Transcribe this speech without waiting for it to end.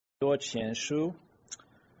多前书，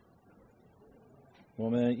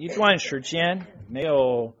我们一段时间没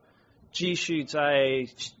有继续在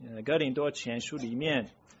哥林多前书里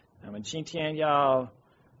面，那么今天要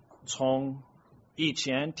从以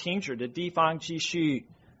前停止的地方继续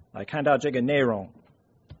来看到这个内容。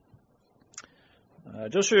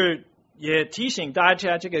就是也提醒大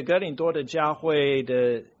家，这个哥林多的教会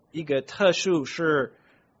的一个特殊是，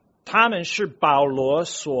他们是保罗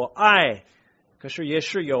所爱，可是也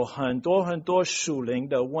是有很多属灵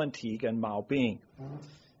的问题跟毛病。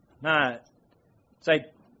那在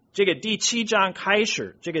这个第7章开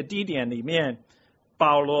始，这个地点里面，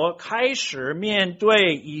保罗开始面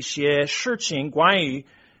对一些事情，关于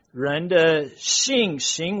人的性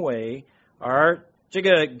行为，而这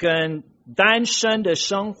个跟单身的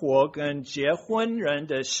生活跟结婚人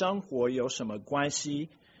的生活有什么关系？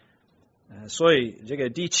所以这个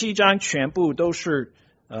第7章全部都是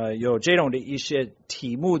有这种的一些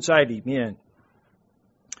题目在里面。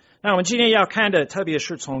那我们今天要看的，特别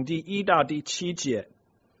是从第1到第7节，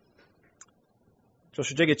就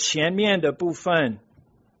是这个前面的部分，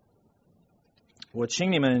我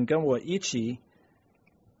请你们跟我一起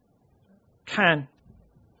看，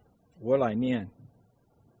我来念。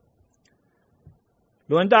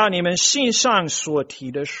论到你们信上所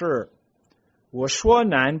提的事，我说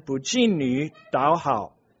男不近女倒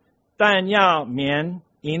好，但要免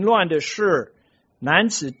淫乱的事，男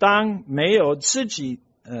子当各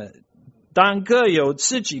有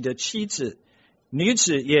自己的妻子，女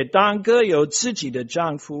子也当各有自己的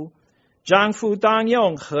丈夫，丈夫当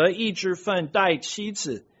用合一之分待妻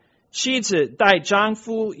子，妻子待丈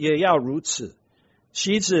夫也要如此。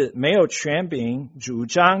妻子没有权柄主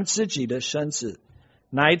张自己的身子，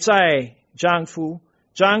乃在丈夫，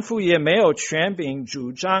丈夫也没有权柄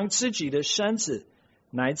主张自己的身子，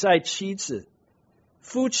乃在妻子。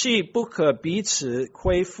夫妻不可彼此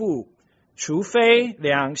亏负，除非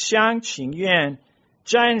两相情愿，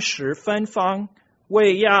暂时分房，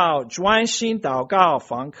为要专心祷告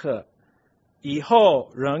方可，以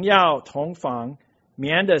后仍要同房，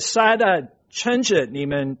免得撒旦趁着你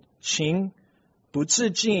们情不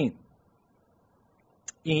自禁，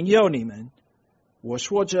引诱你们。我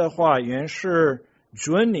说这话原是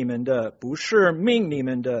准你们的，不是命你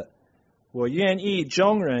们的。我愿意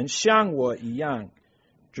众人像我一样，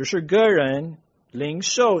只是个人领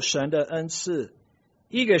受神的恩赐，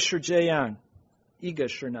一个是这样，一个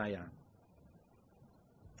是那样。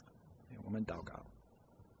我们祷告。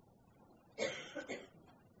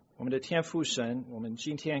我们的天父神，我们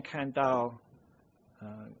今天看到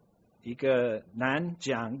一个难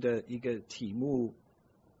讲的一个题目，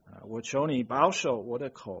我求你保守我的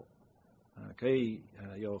口，可以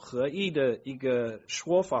有合意的一个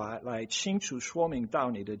说法来清楚说明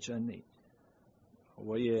到你的真理。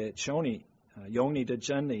我也求你用你的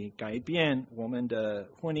真理改变我们的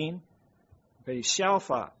婚姻，可以效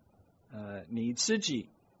法你自己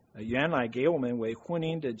原来给我们为婚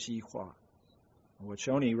姻的计划。我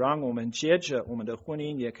求你让我们接着我们的婚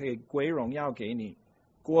姻也可以归荣耀给你，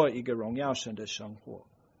过一个荣耀神的生活。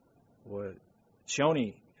我求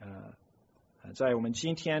你在我们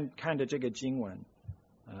今天看的这个经文，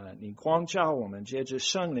你光照我们，借着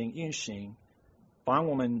圣灵运行，帮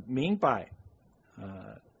我们明白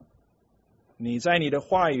你在你的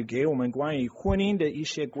话语给我们关于婚姻的一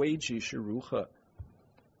些规矩是如何，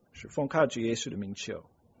是奉靠主耶稣的名求，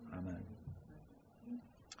阿们。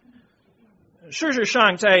事实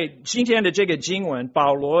上，在今天的这个经文，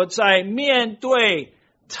保罗在面对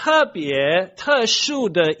特别特殊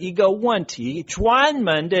的一个问题，专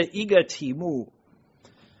门的一个题目，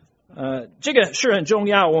这个是很重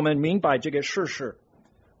要，我们明白这个事实。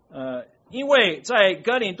因为在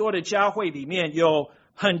哥林多的教会里面，有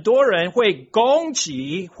很多人会攻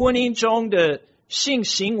击婚姻中的性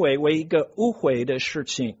行为为一个污秽的事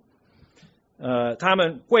情。他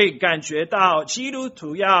们会感觉到基督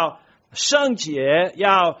徒要圣洁，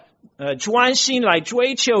要专心来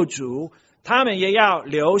追求主，他们也要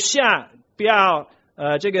留下，不要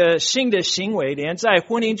这个性的行为连在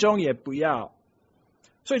婚姻中也不要。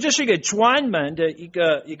所以这是一个专门的一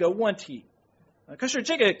个问题。可是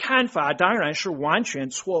这个看法当然是完全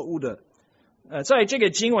错误的。在这个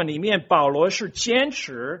经文里面，保罗是坚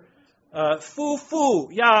持夫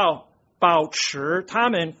妇要保持他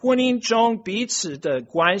们婚姻中彼此的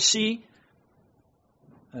关系。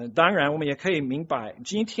当然我们也可以明白，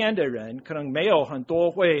今天的人可能没有很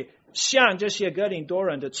多会像这些哥林多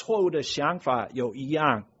人的错误的想法有一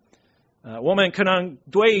样。我们可能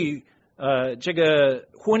对于这个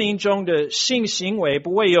婚姻中的性行为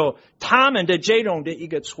不会有他们的这种的一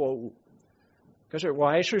个错误。可是我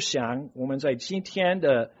还是想，我们在今天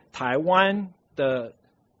的台湾的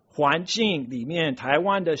环境里面，台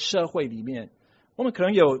湾的社会里面，我们可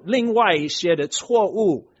能有另外一些的错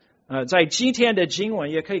误。在今天的经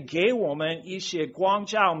文也可以给我们一些光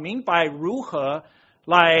照，明白如何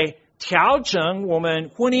来调整我们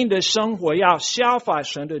婚姻的生活，要效法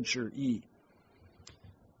神的旨意。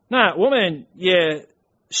那我们也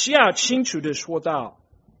需要清楚的说到，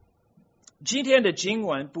今天的经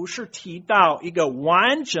文不是提到一个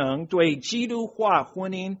完整对基督化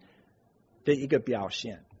婚姻的一个表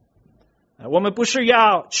现。我们不是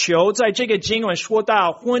要求在这个经文说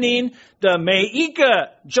到婚姻的每一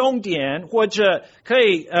个重点，或者可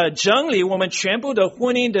以整理我们全部的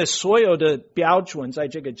婚姻的所有的标准在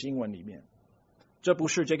这个经文里面。这不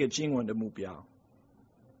是这个经文的目标。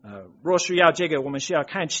若是要这个，我们需要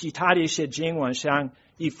看其他的一些经文，像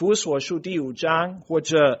以弗所书第5章，或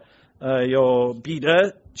者有彼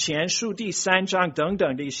得前书第3章等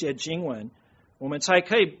等的一些经文，我们才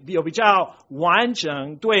可以有比较完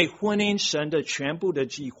整对婚姻神的全部的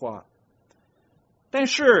计划。但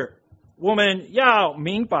是我们要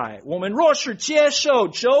明白，我们若是接受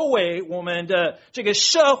周围我们的这个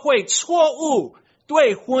社会错误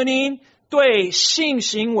对婚姻、对性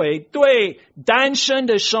行为、对单身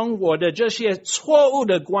的生活的这些错误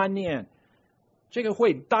的观念，这个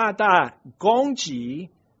会大大攻击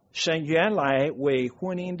神原来为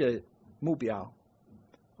婚姻的目标。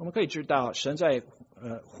我们可以知道，神在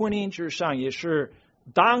婚姻之上也是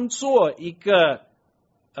当做一个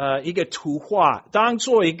图画，当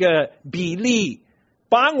做一个比例，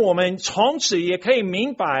帮我们从此也可以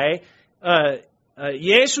明白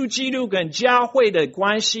耶稣基督跟教会的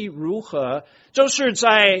关系如何，就是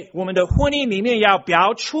在我们的婚姻里面要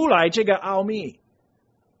表出来这个奥秘。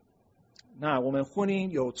那我们婚姻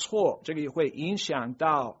有错，这个也会影响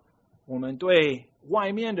到我们对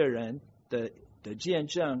外面的人的见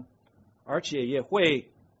证，而且也会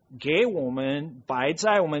给我们摆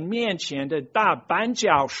在我们面前的大绊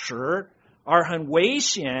脚石，而很危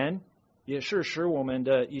险，也是使我们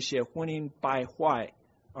的一些婚姻败坏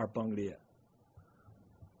而崩裂。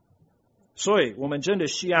所以我们真的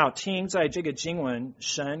需要听在这个经文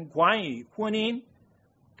神关于婚姻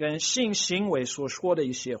跟性行为所说的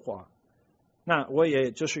一些话。那我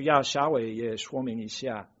也就是要稍微也说明一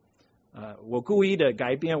下，我故意的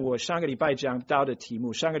改变我上个礼拜讲到的题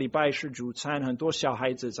目。上个礼拜是主餐，很多小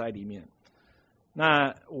孩子在里面。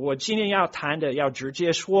那我今天要谈的要直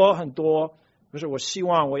接说很多，就是我希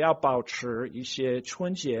望我要保持一些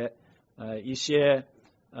纯洁，一些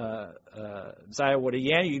在我的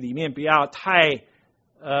言语里面不要太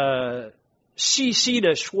细细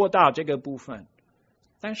的说到这个部分。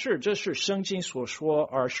但是这是圣经所说，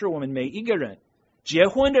而是我们每一个人，结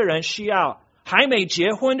婚的人需要，还没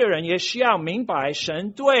结婚的人也需要明白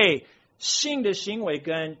神对性的行为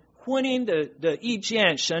跟婚姻的意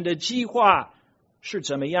见，神的计划是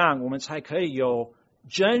怎么样，我们才可以有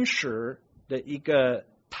真实的一个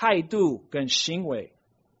态度跟行为。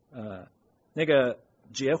那个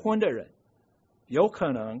结婚的人有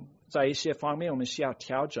可能在一些方面我们需要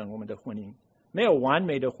调整我们的婚姻，没有完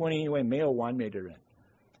美的婚姻，因为没有完美的人。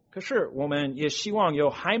可是我们也希望有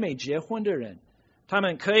还没结婚的人，他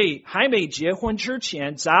们可以还没结婚之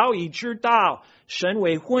前早已知道神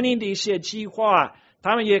为婚姻的一些计划，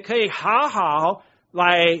他们也可以好好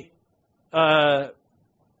来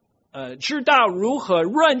知道如何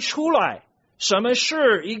认出来什么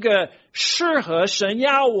是一个适合神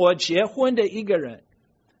要我结婚的一个人，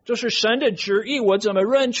就是神的旨意，我怎么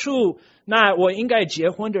认出那我应该结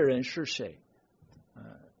婚的人是谁。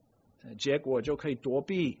结果就可以躲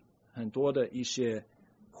避很多的一些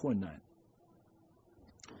困难。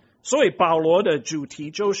所以保罗的主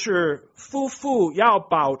题就是夫妇要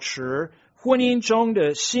保持婚姻中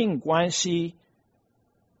的性关系，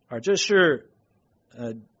而这是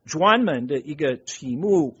专门的一个题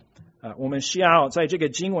目，我们需要在这个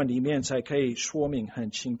经文里面才可以说明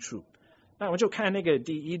很清楚。那我们就看那个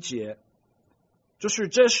第1节，就是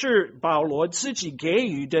这是保罗自己给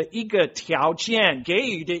予的一个条件，给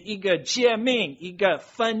予的一个诫命，一个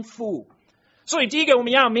吩咐。所以第一个我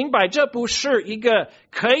们要明白，这不是一个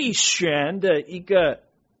可以选的一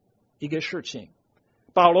个事情。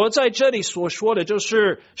保罗在这里所说的就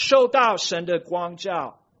是受到神的光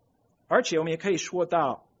照，而且我们也可以说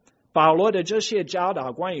到保罗的这些教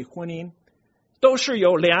导关于婚姻都是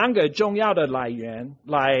有2个重要的来源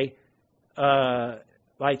来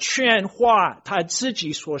劝化他自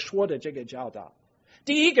己所说的这个教导。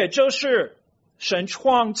第一个就是神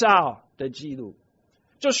创造的记录，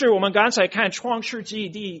就是我们刚才看创世纪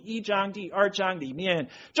第1章第2章里面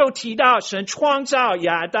就提到神创造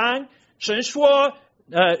亚当，神说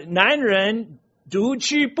男人独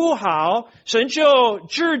居不好，神就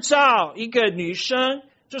制造一个女生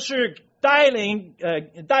就是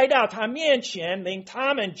带到他面前，领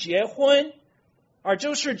他们结婚，而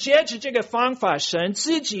就是借着这个方法，神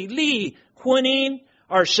自己立婚姻，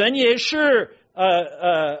而神也是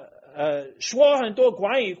说很多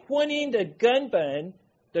关于婚姻的根本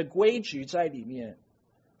的规矩在里面。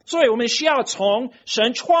所以我们需要从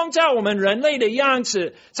神创造我们人类的样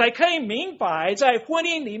子，才可以明白在婚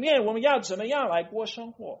姻里面我们要怎么样来过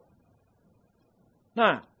生活。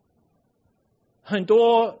那很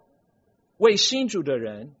多为信主的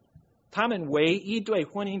人，他们唯一对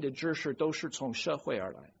婚姻的知识都是从社会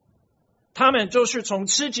而来，他们就是从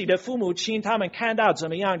自己的父母亲，他们看到怎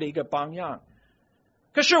么样的一个榜样。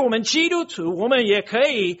可是我们基督徒，我们也可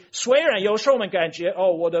以，虽然有时候我们感觉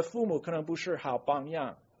我的父母可能不是好榜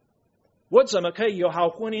样，我怎么可以有好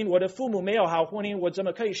婚姻？我的父母没有好婚姻，我怎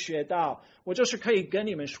么可以学到？我就是可以跟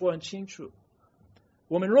你们说很清楚，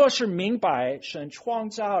我们若是明白神创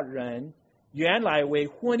造人原来为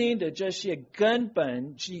婚姻的这些根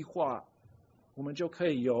本计划，我们就可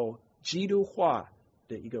以有基督化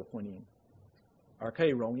的一个婚姻，而可以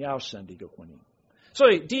荣耀神的一个婚姻。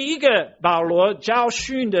所以第一个保罗教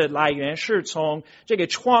训的来源是从这个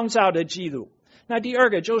创造的记录，那第二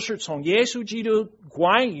个就是从耶稣基督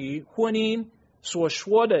关于婚姻所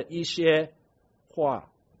说的一些话。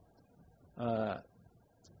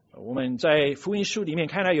我们在福音书里面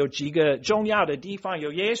看到有几个重要的地方，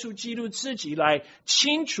有耶稣基督自己来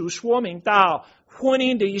清楚说明到婚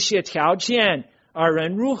姻的一些条件，而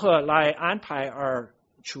人如何来安排而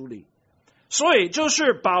处理。所以就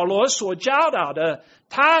是保罗所教导的，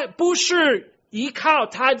他不是依靠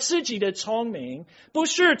他自己的聪明，不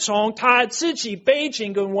是从他自己背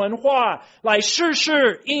景跟文化来试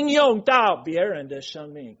试应用到别人的生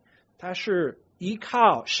命，他是依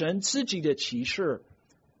靠神自己的启示，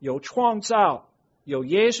有创造，有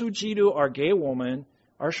耶稣基督而给我们，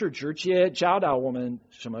而是直接教导我们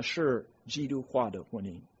什么是基督化的婚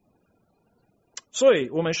姻。所以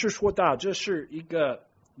我们是说到这是一个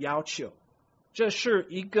要求，这是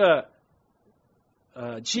一个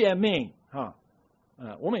诫命啊。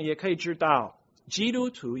我们也可以知道基督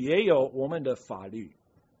徒也有我们的法律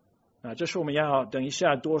这是我们要等一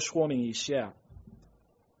下多说明一下。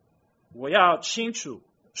我要清楚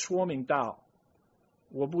说明到，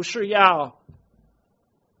我不是要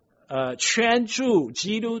劝助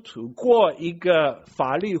基督徒过一个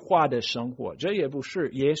法律化的生活，这也不是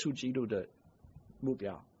耶稣基督的目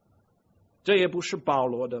标，这也不是保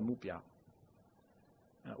罗的目标。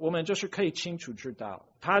我们就是可以清楚知道，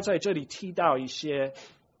他在这里提到一些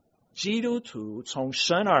基督徒从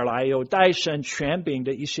神而来有带神权柄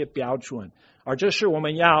的一些标准，而这是我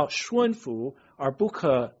们要顺服而不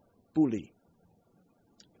可不理。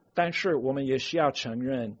但是我们也需要承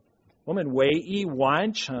认，我们唯一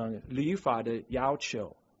完成律法的要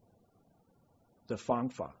求的方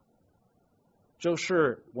法，就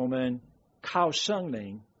是我们靠圣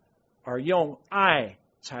灵而用爱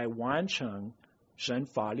才完成神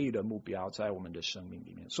法律的目标在我们的生命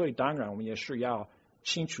里面。所以当然我们也是要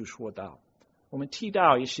清楚说到，我们提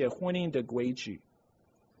到一些婚姻的规矩，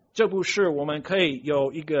这不是我们可以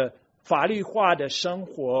有一个法律化的生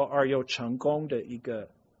活而有成功的一个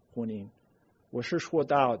婚姻。我是说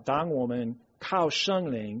到，当我们靠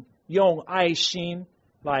圣灵用爱心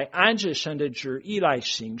来按着神的旨意来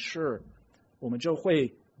行事，我们就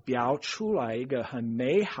会表出来一个很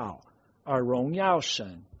美好而荣耀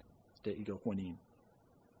神的一个婚姻。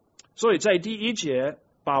所以在第一节，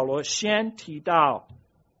保罗先提到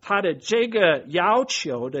他的这个要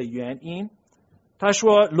求的原因。他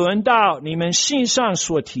说，论到你们信上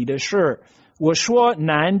所提的事，我说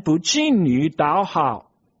男不近女倒好。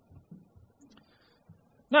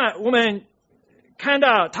那我们看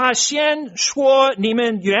到他先说，你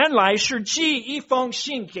们原来是寄一封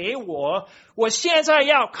信给我，我现在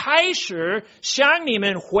要开始向你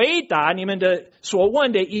们回答你们的所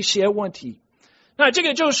问的一些问题。那这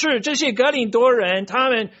个就是这些哥林多人，他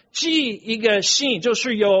们寄一个信，就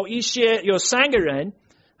是有3个人，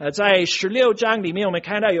在16章里面我们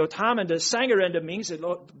看到有他们的3个人的名字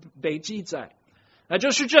都被记载，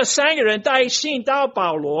就是这3个人带信到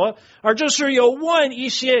保罗，而就是有问一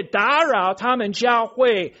些打扰他们教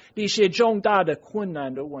会一些重大的困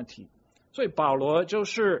难的问题。所以保罗就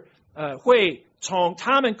是会从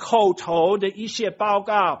他们口头的一些报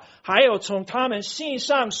告，还有从他们信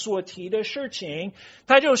上所提的事情，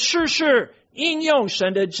他就试试应用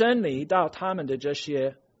神的真理到他们的这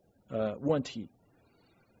些问题。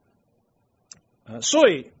所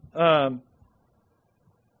以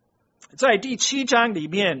在第7章里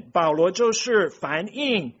面，保罗就是反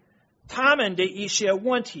映他们的一些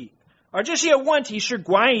问题，而这些问题是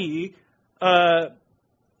关于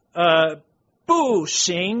不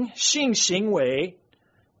行性行为、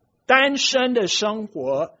单身的生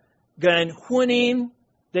活跟婚姻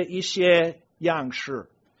的一些样式。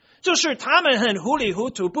就是他们很糊里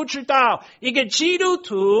糊涂，不知道一个基督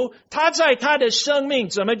徒他在他的生命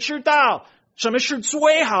怎么知道什么是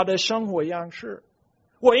最好的生活样式。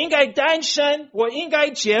我应该单身，我应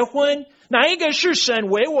该结婚，哪一个是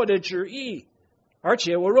神为我的旨意？而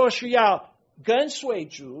且我若是要跟随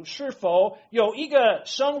主，是否有一个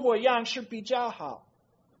生活样式比较好？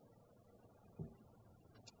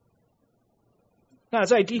那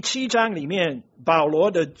在第7章里面，保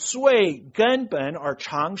罗的最根本而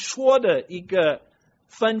常说的一个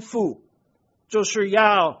吩咐，就是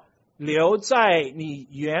要留在你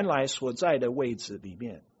原来所在的位置里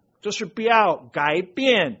面，就是不要改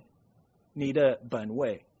变你的本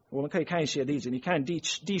位。我们可以看一些例子，你看第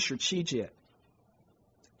17节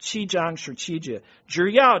，7章17节，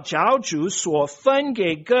只要照主所分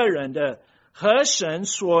给个人的和神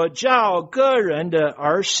所叫个人的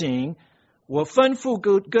而行。我吩咐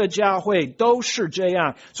各教会都是这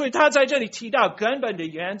样，所以他在这里提到根本的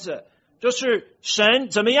原则，就是神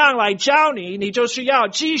怎么样来教你，你就是要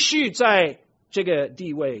继续在这个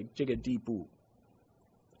地位、这个地步。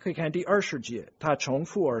可以看第20节，他重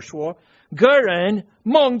复而说，个人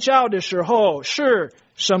蒙召的时候是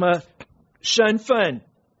什么身份，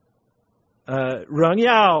仍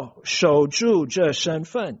要守住这身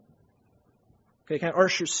份。可以看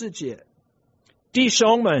24节，弟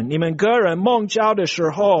兄们，你们个人蒙召的时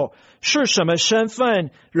候是什么身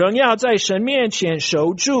份，仍要在神面前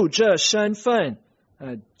守住这身份。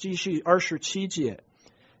继续27节，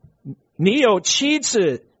你有妻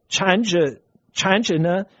子缠着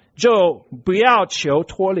呢，就不要求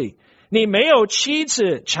脱离；你没有妻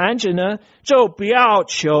子缠着呢，就不要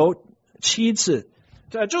求妻子。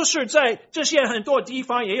就是在这些很多地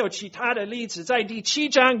方也有其他的例子，在第7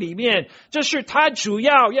章里面，这是他主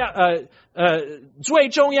要最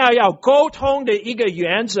重要沟通的一个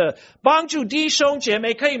原则，帮助弟兄姐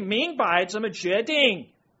妹可以明白怎么决定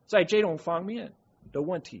在这种方面的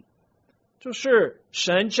问题。就是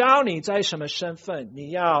神教你在什么身份，你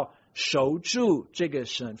要守住这个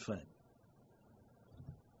身份。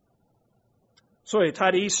所以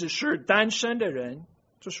他的意思是，单身的人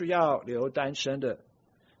就是要留单身的，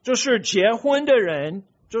就是结婚的人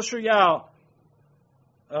就是要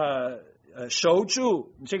守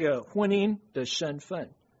住这个婚姻的身份。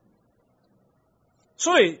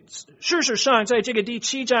所以事实上在这个第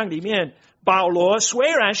7章里面，保罗虽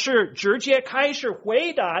然是直接开始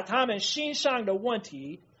回答他们心上的问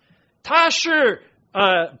题，他是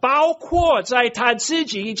包括在他自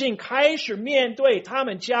己已经开始面对他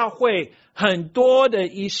们教会很多的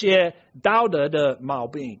一些道德的毛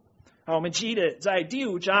病。我们记得在第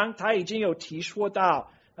5章他已经有提说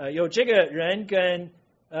到有这个人跟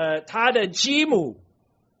他的继母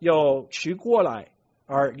有娶过来，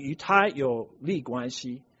而与他有利关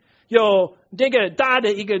系，有这个大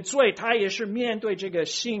的一个罪，他也是面对这个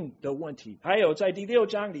性的问题。还有在第6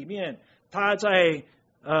章里面，他在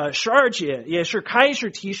12节也是开始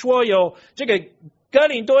提说有这个哥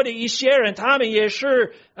林多的一些人，他们也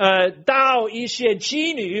是到一些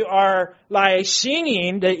妓女而来行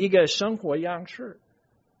淫的一个生活样式。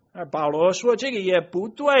而保罗说这个也不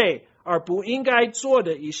对，而不应该做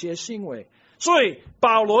的一些行为。所以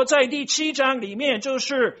保罗在第7章里面就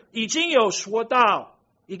是已经有说到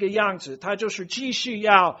一个样子，他就是继续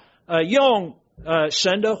要用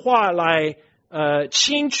神的话来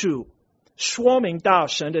清楚说明到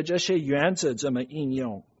神的这些原则怎么应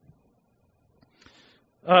用。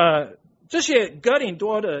这些哥林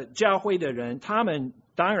多的教会的人，他们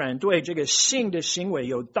当然对这个性的行为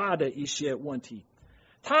有大的一些问题，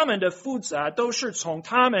他们的复杂都是从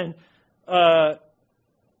他们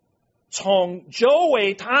从周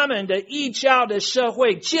围他们的异教的社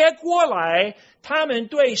会接过来，他们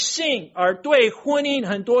对性而对婚姻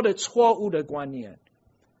很多的错误的观念。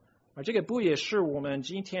而这个不也是我们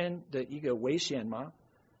今天的一个危险吗？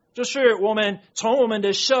就是我们从我们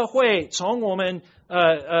的社会，从我们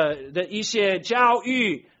的一些教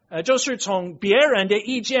育，就是从别人的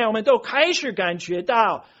意见，我们都开始感觉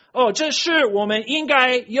到，这是我们应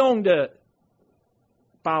该用的、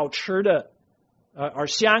保持的，而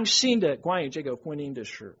相信的关于这个婚姻的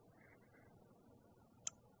事。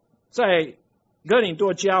在哥林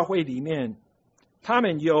多教会里面，他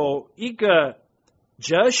们有一个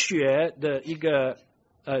哲学的一个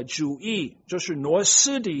主义，就是诺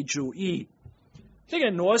斯底主义。这个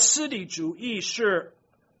诺斯底主义是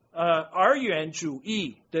二元主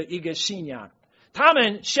义的一个信仰。他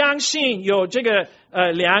们相信有这个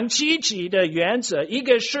两积极的原则，一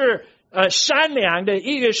个是善良的，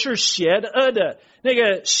一个是邪恶的。那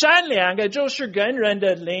个善良的就是跟人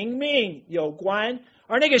的灵命有关，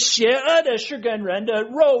而那个邪恶的是跟人的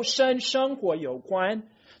肉身生活有关。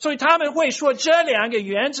所以他们会说这两个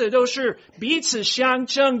原则都是彼此相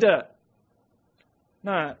争的。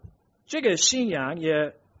那这个信仰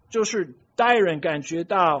也就是带人感觉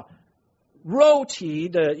到肉体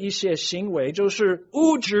的一些行为，就是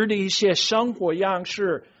物质的一些生活样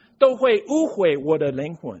式，都会污毁我的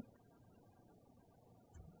灵魂。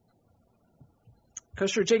可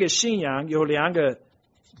是这个信仰有两个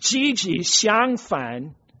积极相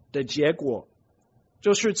反的结果，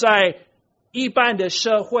就是在一般的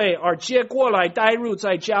社会而接过来带入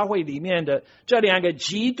在教会里面的这两个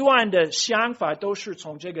极端的想法，都是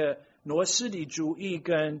从这个诺斯底主义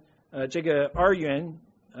跟这个二元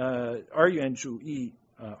主义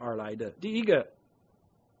而来的。第一个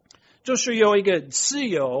就是有一个自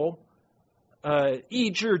由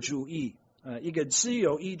意志主义，一个自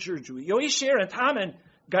由意志主义。有一些人他们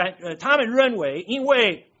认为，因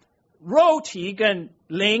为肉体跟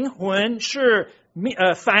灵魂是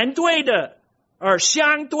反对的而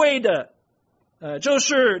相对的，就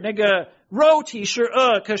是那个肉体是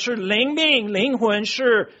恶，可是灵魂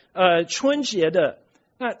是纯洁的。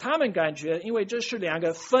那他们感觉，因为这是两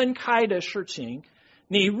个分开的事情，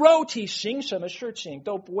你肉体行什么事情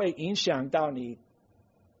都不会影响到你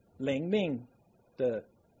灵命的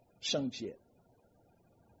圣洁。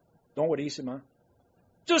懂我的意思吗？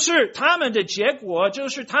就是他们的结果，就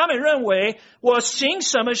是他们认为我行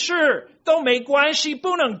什么事都没关系，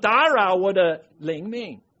不能打扰我的灵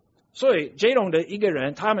命。所以这种的一个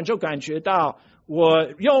人，他们就感觉到我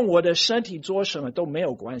用我的身体做什么都没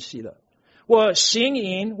有关系了。我行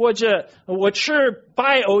淫或者我吃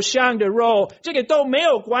拜偶像的肉，这个都没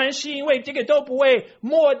有关系，因为这个都不会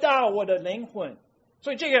摸到我的灵魂。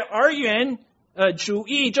所以这个二元主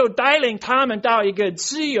义就带领他们到一个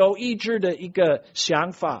自由意志的一个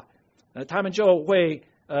想法，他们就会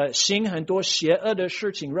行很多邪恶的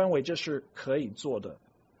事情，认为这是可以做的。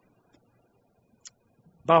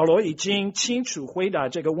保罗已经清楚回答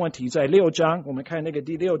这个问题，在6章，我们看那个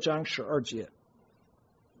第6章12节。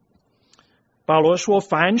保罗说，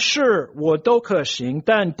凡事我都可行，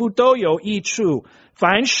但不都有益处；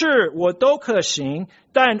凡事我都可行，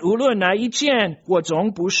但无论哪一件，我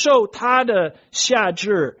总不受他的辖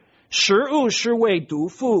制。食物是为毒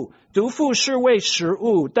妇，毒妇是为食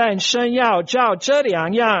物，但神要照这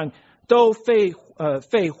两样都废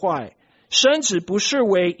坏。身子不是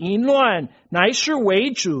为淫乱，乃是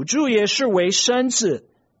为主，主也是为身子。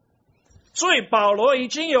所以保罗已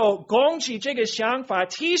经有攻击这个想法，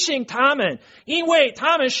提醒他们，因为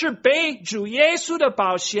他们是被主耶稣的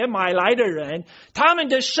宝血买来的人，他们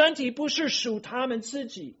的身体不是属他们自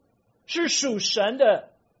己，是属神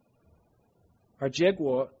的，而结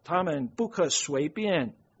果他们不可随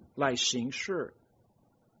便来行事。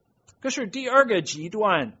可是第二个极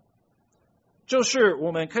端，就是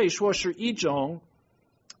我们可以说是一种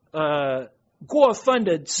过分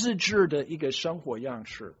的自制的一个生活样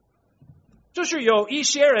式。就是有一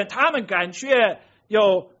些人，他们感觉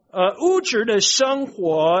有物质的生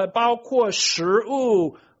活，包括食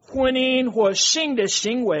物、婚姻或性的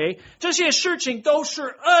行为，这些事情都是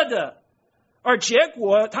恶的，而结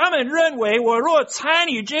果他们认为，我若参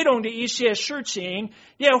与这种的一些事情，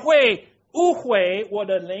也会污毁我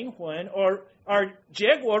的灵魂，而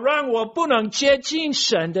结果让我不能接近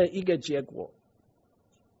神的一个结果。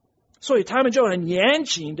所以他们就很严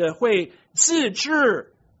谨的会自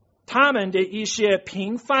制他们的一些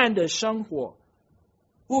平凡的生活、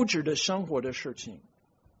物质的生活的事情。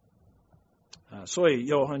所以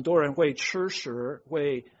有很多人会吃食，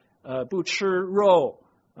会不吃肉，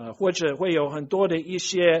或者会有很多的一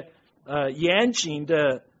些严谨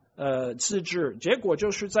的自制。结果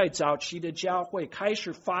就是在早期的教会开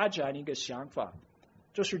始发展一个想法，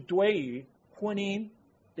就是对于婚姻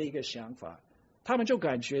的一个想法。他们就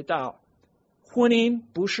感觉到婚姻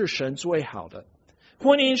不是神最好的，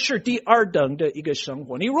婚姻是第二等的一个生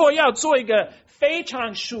活。你若要做一个非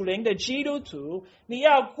常属灵的基督徒，你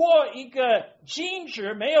要过一个禁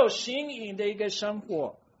止没有性瘾的一个生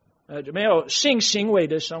活，没有性行为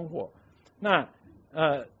的生活。那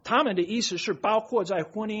他们的意思是包括在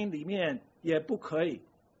婚姻里面也不可以，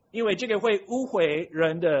因为这个会污毁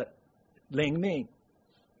人的灵命。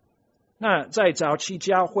那在早期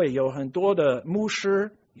教会有很多的牧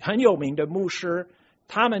师，很有名的牧师，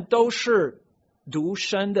他们都是独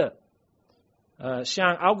身的，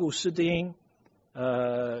像奥古斯丁、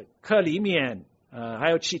克里勉，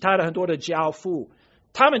还有其他的很多的教父，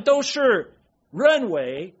他们都是认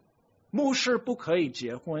为牧师不可以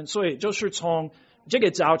结婚，所以就是从这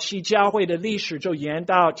个早期教会的历史就延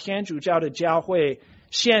到天主教的教会，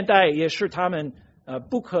现代也是他们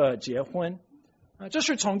不可结婚这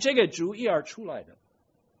是从这个主义而出来的。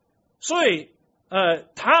所以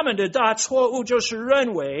他们的大错误就是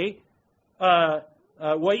认为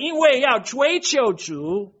我因为要追求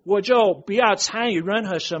主，我就不要参与任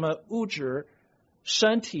何什么物质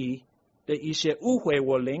身体的一些污毁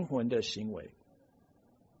我灵魂的行为。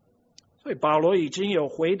所以保罗已经有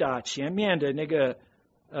回答前面的那个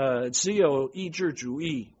自由意志主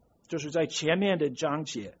义，就是在前面的章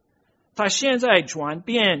节。他现在转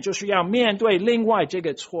变，就是要面对另外这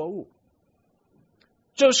个错误，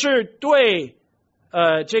就是对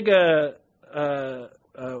这个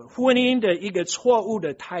婚姻的一个错误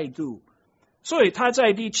的态度。所以他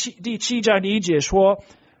在第七章第1节说，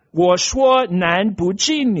我说男不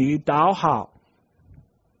近女倒好。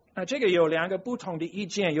这个有2个不同的意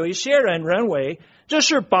见。有一些人认为这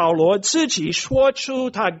是保罗自己说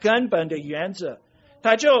出他根本的原则，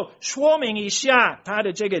他就说明一下他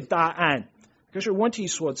的这个答案。可是问题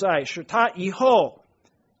所在是他以后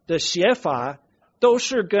的写法都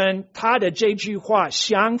是跟他的这句话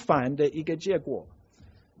相反的一个结果。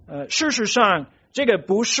事实上这个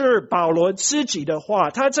不是保罗自己的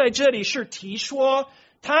话，他在这里是提说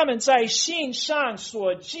他们在信上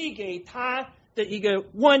所寄给他的一个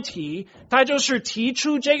问题，他就是提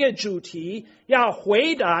出这个主题，要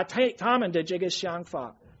回答他们的这个想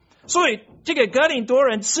法。所以这个哥林多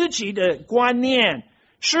人自己的观念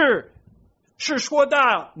是说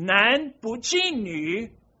到男不近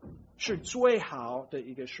女是最好的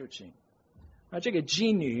一个事情。这个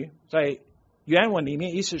近女在原文里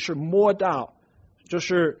面意思是摸到，就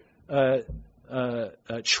是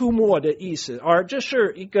触摸的意思，而这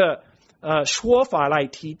是一个说法来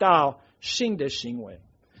提到性的行为。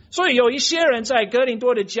所以有一些人在哥林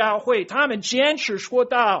多的教会，他们坚持说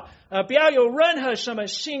到不要有任何什么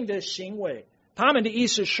性的行为。他们的意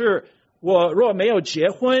思是，我若没有结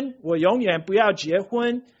婚，我永远不要结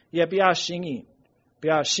婚，也不要性瘾，不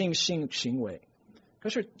要性行为。可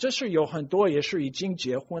是这是有很多也是已经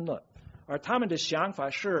结婚了，而他们的想法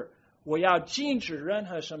是，我要禁止任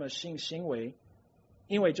何什么性行为，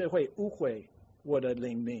因为这会污毁我的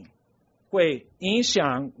灵命，会影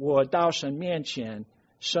响我到神面前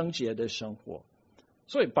圣洁的生活。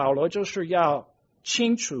所以保罗就是要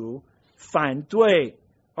清楚反对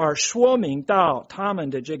而说明到他们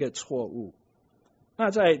的这个错误。那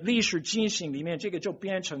在历史进行里面，这个就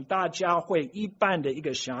变成大教会一般的一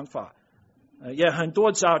个想法，也很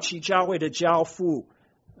多早期教会的教父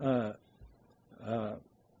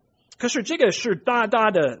可是这个是大大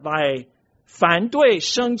的来反对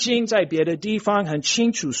圣经在别的地方很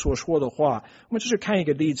清楚所说的话。我们就是看一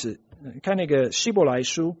个例子，看那个希伯来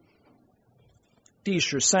书第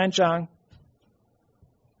13章。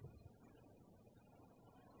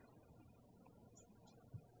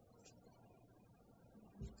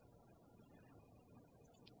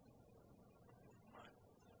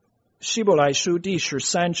希伯来书第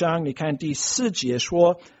13章，你看第4节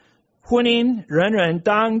说，婚姻人人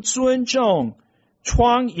当尊重，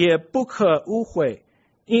床也不可污秽，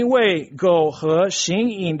因为苟合行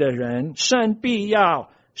淫的人，神必要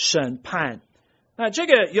审判。那这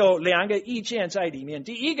个有2个意见在里面。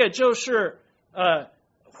第一个就是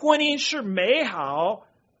婚姻是美好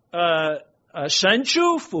神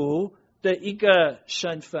祝福的一个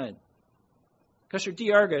身份。可是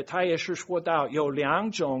第二个他也是说到有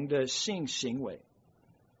2种的性行为。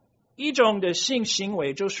一种的性行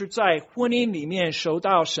为就是在婚姻里面受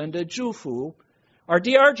到神的祝福，而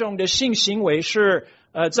第二种的性行为是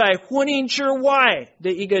在婚姻之外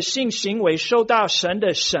的一个性行为受到神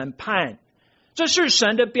的审判。这是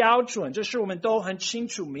神的标准，这是我们都很清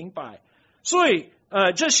楚明白。所以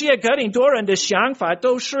这些哥林多人的想法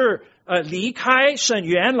都是离开神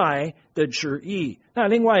原来的旨意。那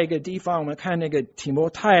另外一个地方，我们看那个提摩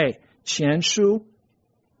太前书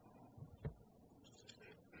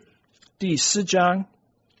第4章。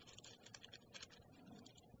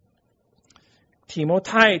提摩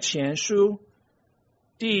太前书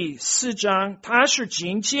第4章，他是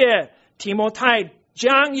警戒提摩太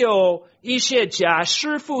将有一些假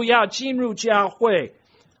师傅要进入教会，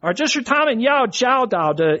而这是他们要教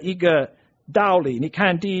导的一个道理。你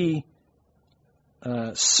看第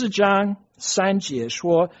4章3节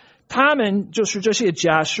说，他们就是这些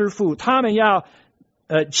假师傅，他们要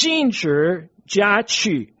禁止假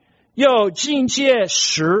取，又禁戒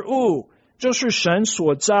食物，就是神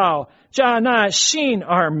所造，叫那信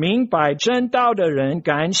而明白真道的人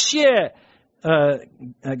感谢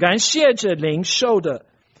着领受的。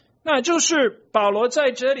那就是保罗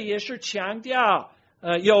在这里也是强调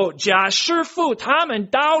有假师傅他们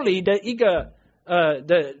道理的一个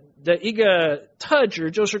的一个特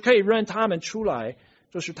质，就是可以认他们出来，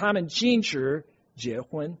就是他们禁止结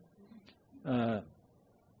婚，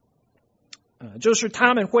就是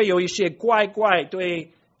他们会有一些怪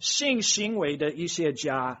对性行为的一些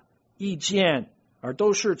意见，而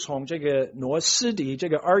都是从这个诺斯底这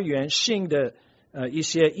个二元性的一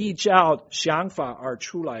些异教想法而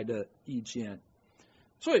出来的意见。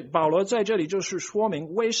所以保罗在这里就是说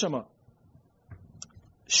明为什么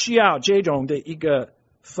需要这种的一个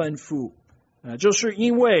吩咐，就是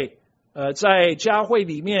因为在教会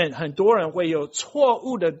里面很多人会有错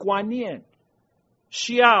误的观念，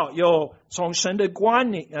需要有从神的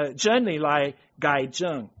真理来改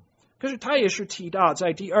正。可是他也是提到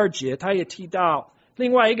在第2节，他也提到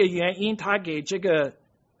另外一个原因，他给这个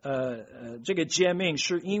诫命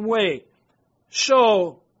是因为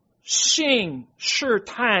受性试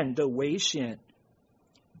探的危险，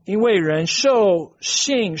因为人受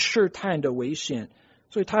性试探的危险，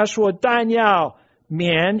所以他说但要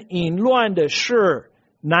免淫乱的事，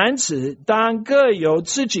男子当各有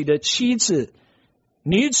自己的妻子，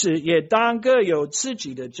女子也当各有自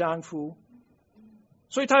己的丈夫。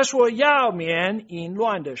所以他说要免淫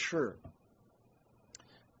乱的事。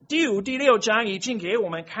第5、第6章已经给我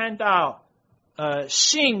们看到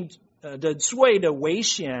性的罪的危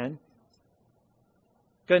险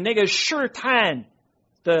跟那个试探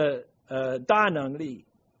的大能力，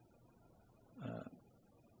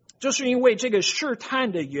就是因为这个试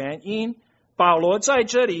探的原因，保罗在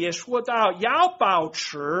这里也说到要保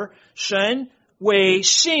持神为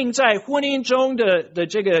性在婚姻中的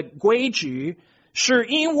这个规矩，是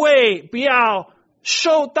因为不要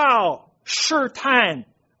受到试探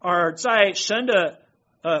而在神的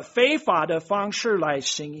非法的方式来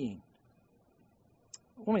行淫。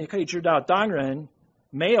我们也可以知道，当人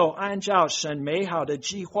没有按照神美好的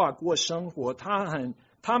计划过生活，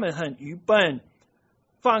他们很愚笨，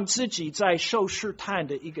放自己在受试探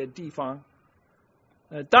的一个地方。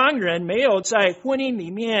当人没有在婚姻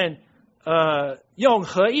里面用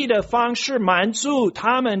合一的方式满足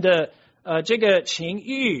他们的这个情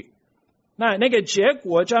欲，那个结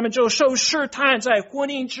果他们就受试探，在婚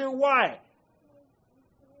姻之外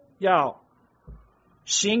要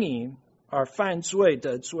行淫而犯罪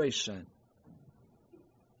得罪神。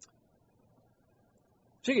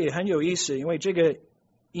这个也很有意思，因为这个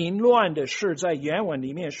淫乱的事在原文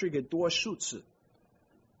里面是一个多数词，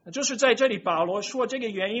就是在这里保罗说这个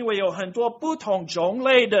原因为有很多不同种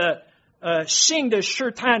类的性的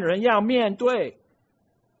试探人要面对。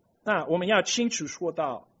那我们要清楚说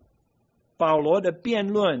到，保罗的辩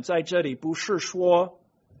论在这里不是说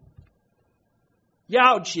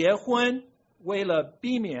要结婚为了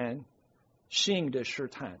避免性的试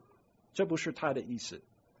探，这不是他的意思。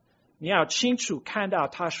你要清楚看到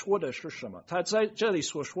他说的是什么。他在这里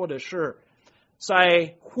所说的是，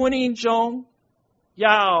在婚姻中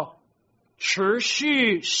要持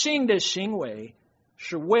续性的行为，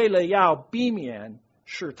是为了要避免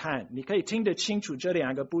试探。你可以听得清楚这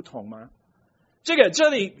两个不同吗？这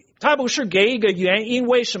里他不是给一个原因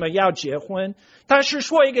为什么要结婚，他是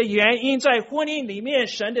说一个原因，在婚姻里面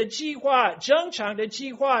神的计划，正常的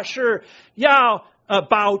计划是要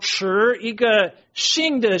保持一个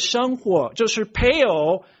性的生活，就是配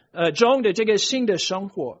偶中的这个性的生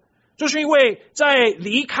活，就是因为在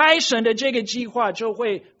离开神的这个计划，就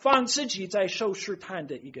会放自己在受试探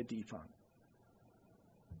的一个地方。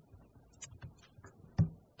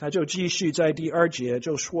他就继续在第2节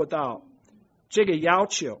就说到这个要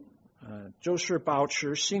求，就是保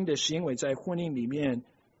持性的行为在婚姻里面，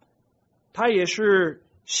他也是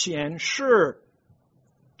显示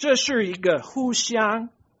这是一个互相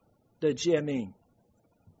的诫命。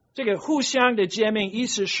这个互相的诫命意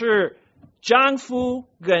思是丈夫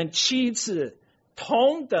跟妻子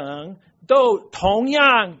同等都同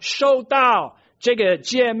样受到这个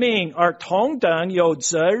诫命，而同等有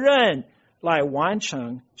责任来完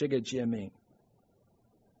成这个诫命。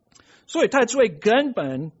所以它最根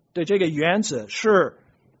本的这个原则是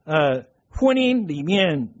婚姻里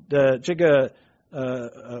面的这个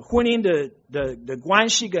婚姻的关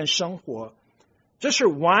系跟生活，这是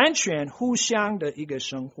完全互相的一个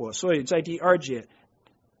生活。所以在第2节，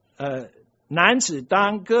男子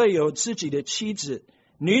当各有自己的妻子，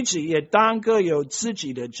女子也当各有自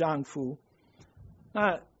己的丈夫。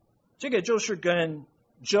那这个就是跟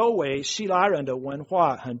周围希腊人的文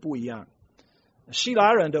化很不一样。希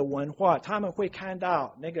腊人的文化，他们会看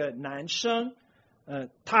到那个男生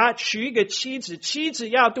他娶一个妻子，妻子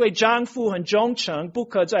要对丈夫很忠诚，不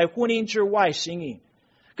可在婚姻之外行淫。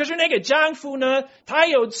可可是那个丈夫呢，他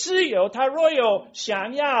有自由，他若有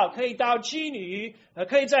想要，可以到妓女，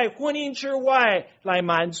可以在婚姻之外来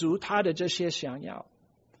满足他的这些想要。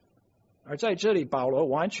而在这里，保罗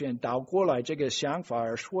完全倒过来这个想法，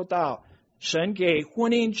而说到神给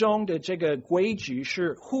婚姻中的这个规矩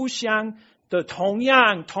是互相的同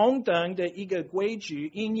样同等的一个规矩，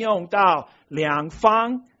应用到两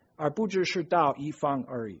方，而不只是到一方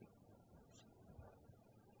而已。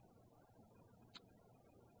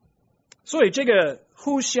所以这个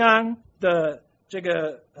互相的这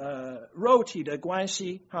个肉体的关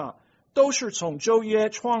系都是从旧约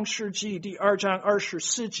创世纪第2章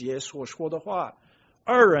24节所说的话，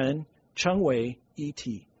二人成为一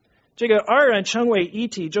体。这个二人成为一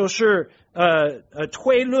体就是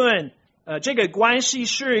推论这个关系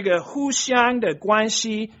是一个互相的关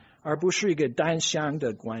系，而不是一个单向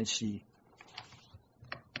的关系。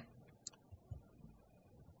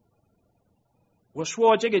我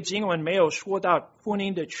说这个经文没有说到婚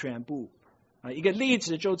姻的全部一个例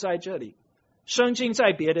子就在这里。圣经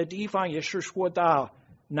在别的地方也是说到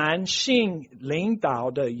男性领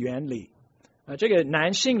导的原理这个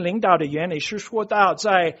男性领导的原理是说到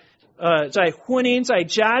在婚姻在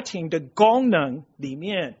家庭的功能里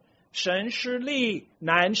面，神是立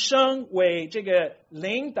男生为这个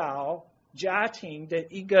领导家庭的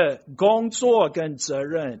一个工作跟责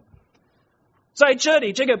任。在这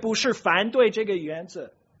里这个不是反对这个原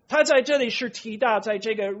则，他在这里是提到在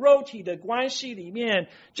这个肉体的关系里面，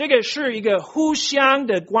这个是一个互相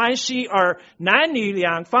的关系，而男女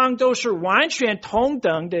两方都是完全同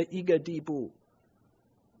等的一个地步。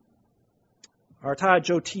而他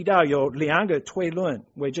就提到有两个推论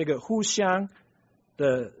为这个互相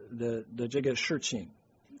的这个事情。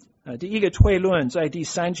第一个推论在第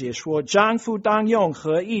3节说，丈夫当用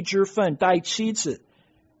合一之分待妻子，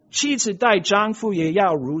妻子待丈夫也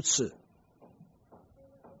要如此。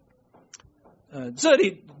这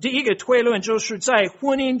里第一个推论就是在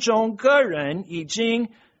婚姻中个人已经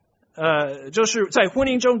就是在婚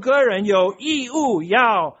姻中个人有义务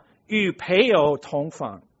要与配偶同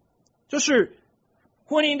房，就是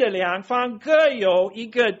婚姻的两方各有一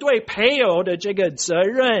个对配偶的这个责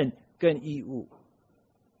任跟义务。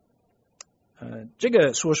这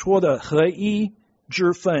个所说的合一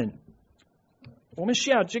之分，我们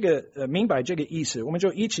需要这个明白这个意思，我们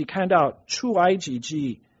就一起看到出埃及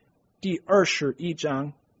记第21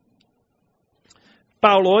章。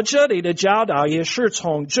保罗这里的教导也是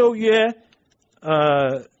从旧约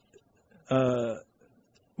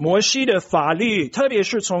摩西的法律，特别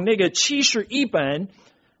是从那个71本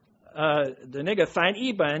的那个翻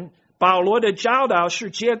译本，保罗的教导是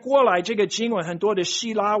接过来这个经文很多的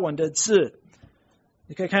希腊文的字。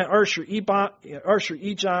你可以看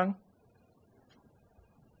21章，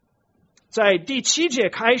在第7节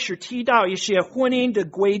开始提到一些婚姻的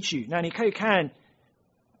规矩。那你可以看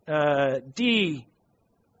第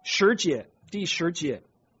10节，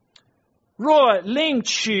若另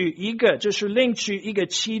娶一个，就是另娶一个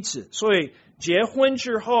妻子，所以结婚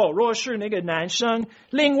之后，若是那个男生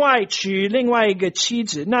另外娶另外一个妻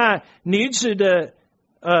子，那女子的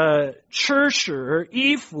吃食、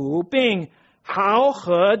衣服并好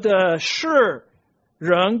合的事，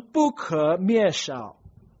仍不可灭少。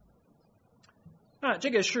那这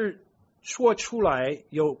个是说出来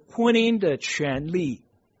有婚姻的权利，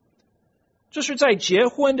就是在结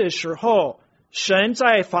婚的时候，神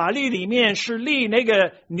在法律里面是立那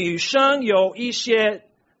个女生有一些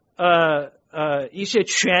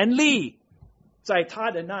权利在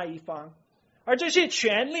她的那一方，而这些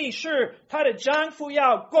权利是她的丈夫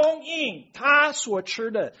要供应她所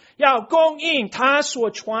吃的，要供应她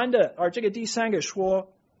所穿的。而这个第3个说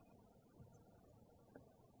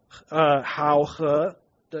好合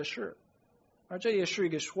的事，而这也是一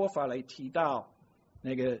个说法来提到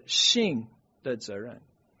那个性的责任。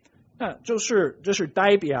那就是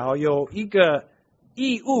代表有一个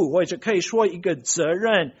义务，或者可以说一个责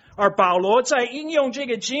任。而保罗在应用这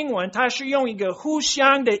个经文，他是用一个互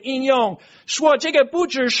相的应用，说这个不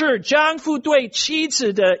只是丈夫对妻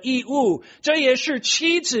子的义务，这也是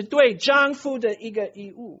妻子对丈夫的一个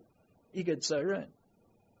义务，一个责任。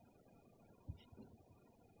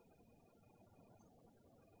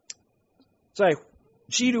在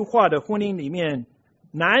基督化的婚姻里面，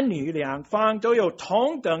男女两方都有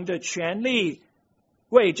同等的权利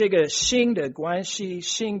为这个新的关系、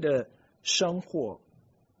新的生活。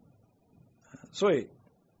所以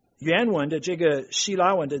原文的这个希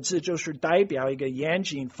腊文的字就是代表一个严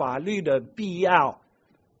谨法律的必要，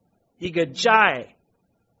一个债，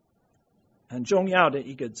很重要的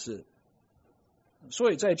一个字。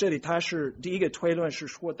所以在这里它是第一个推论是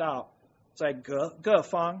说到在各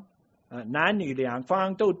方男女两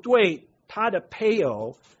方都对他的配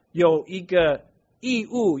偶有一个义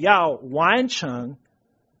务要完成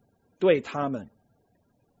对他们。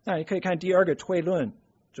那你可以看第二个推论，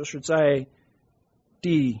就是在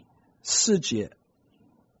第4节，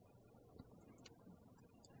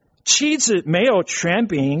妻子没有权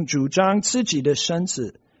柄主张自己的身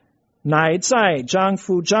子，乃在丈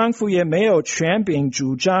夫；丈夫也没有权柄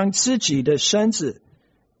主张自己的身子，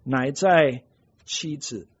乃在妻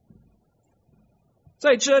子。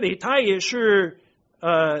在这里，他也是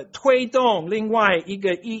推动另外一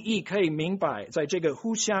个意义，可以明白，在这个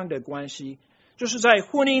互相的关系，就是在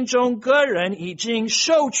婚姻中，个人已经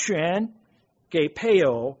授权给配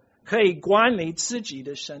偶，可以管理自己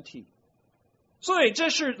的身体。所以这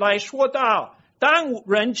是来说到，当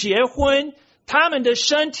人结婚，他们的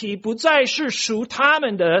身体不再是属他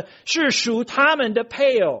们的，是属他们的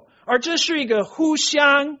配偶，而这是一个互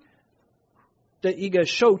相的一个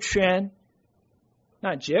授权。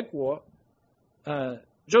那结果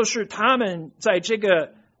就是他们在这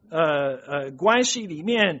个关系里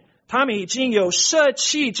面，他们已经有舍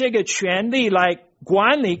弃这个权利来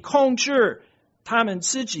管理控制他们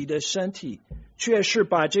自己的身体，却是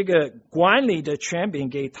把这个管理的权柄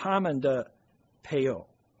给他们的配偶。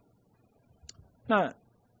那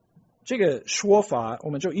这个说法，我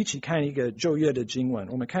们就一起看一个旧约的经文。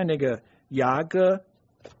我们看那个雅歌，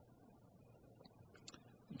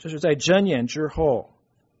就是在箴言之后，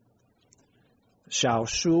小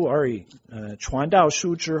书而已，传道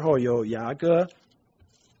书之后有雅歌。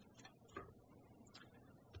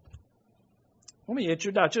我们也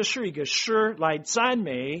知道这是一个诗来赞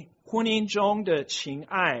美婚姻中的情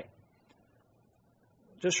爱，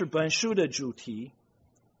这是本书的主题。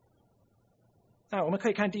那我们可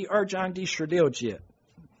以看第2章第16节，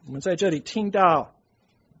我们在这里听到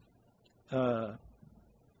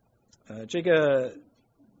这个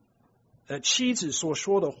妻子所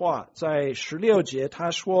说的话，在16节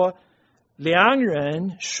他说，良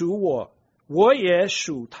人属我，我也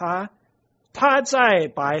属他，他在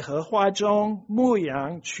百合花中牧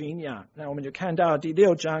养群羊。那我们就看到第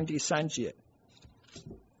6章第3节，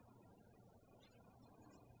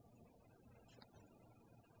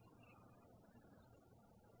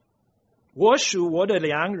我属我的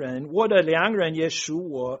良人，我的良人也属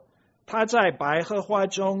我，他在百合花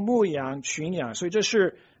中牧养群羊。所以这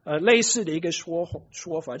是类似的一个说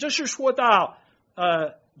法，这是说到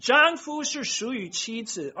丈夫是属于妻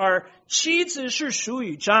子，而妻子是属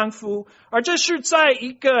于丈夫，而这是在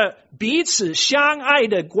一个彼此相爱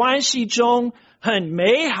的关系中很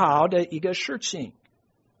美好的一个事情。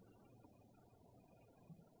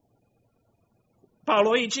保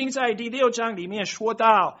罗已经在第6章里面说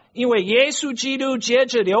到，因为耶稣基督借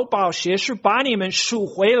着流宝血是把你们赎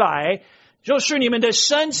回来，就是你们的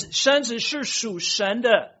身子是属神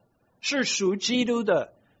的，是属基督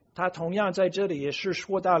的。他同样在这里也是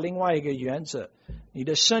说到另外一个原则，你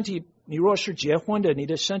的身体，你若是结婚的，你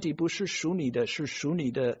的身体不是属你的，是属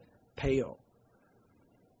你的配偶。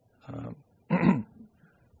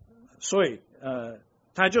所以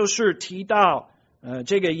他就是提到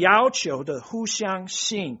这个要求的互相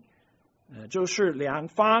性，就是两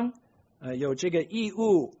方有这个义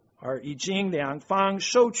务，而已经两方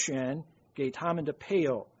授权给他们的配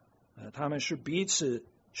偶，他们是彼此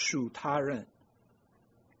属他人。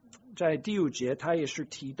在第5节他也是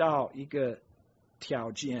提到一个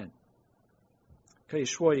条件，可以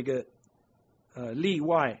说一个例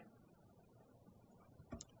外，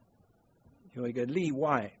有一个例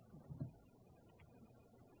外，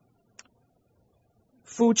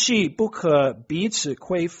夫妻不可彼此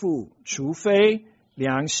亏负，除非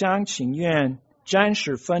两厢情愿，暂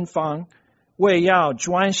时分房，为要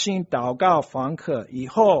专心祷告方可，以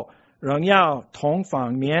后仍要同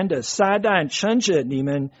房，免得撒旦趁着你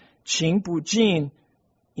们情不尽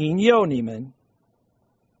引诱你们。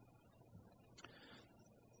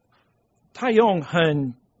他用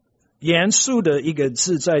很严肃的一个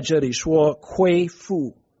字在这里说亏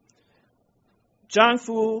负。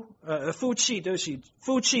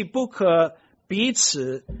夫妻不可彼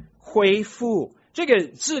此亏负，这个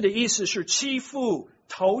字的意思是欺负、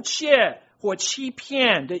偷窃或欺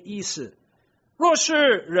骗的意思。若是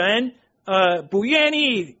人不愿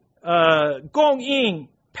意供应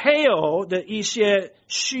配偶的一些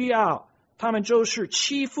需要，他们就是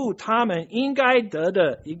欺负他们应该得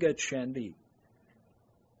的一个权利。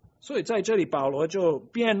所以在这里保罗就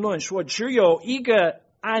辩论说，只有一个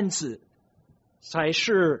案子才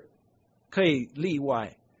是可以例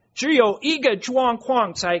外，只有一个状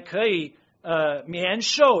况才可以免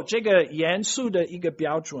受这个严肃的一个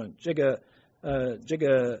标准，这个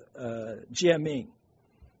诫命。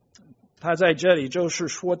他在这里就是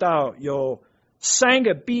说到有3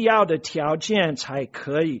个必要的条件才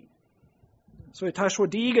可以。所以他说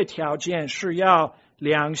第一个条件是要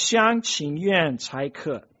两厢情愿才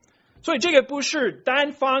可。所以这个不是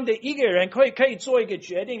单方的一个人可以做一个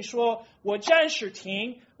决定，说我暂时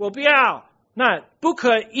停，我不要，那不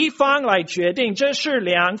可一方来决定，这是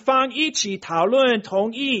两方一起讨论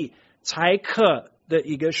同意才可的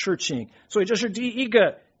一个事情。所以这是第一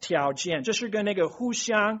个条件，这是跟那个互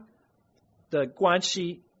相的关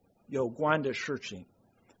系有关的事情。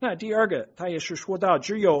那第二个他也是说到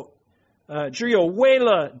只有为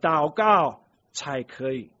了祷告才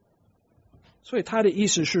可以。所以他的意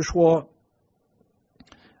思是说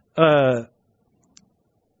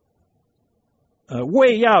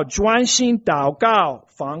为要专心祷告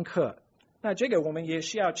方可。那这个我们也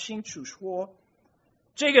是要清楚说，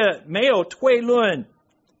这个没有推论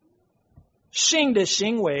性的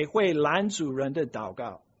行为会拦阻人的祷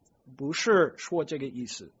告，不是说这个意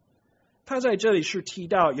思。他在这里是提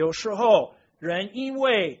到有时候人因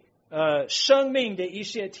为生命的一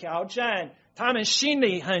些挑战，他们心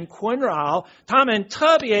里很困扰，他们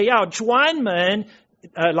特别要专门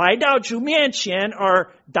来到主面前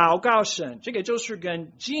而祷告神。这个就是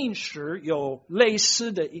跟禁食有类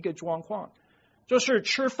似的一个状况，就是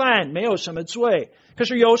吃饭没有什么罪，可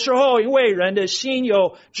是有时候因为人的心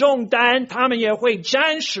有重担，他们也会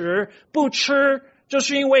暂时不吃，就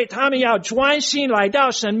是因为他们要专心来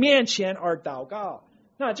到神面前而祷告。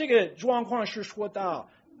那这个状况是说到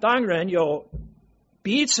当人有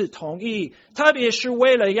彼此同意，特别是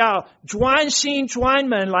为了要专心专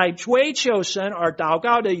门来追求神而祷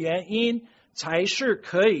告的原因，才是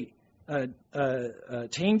可以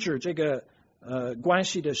停止这个关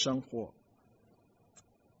系的生活。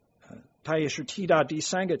他也是提到第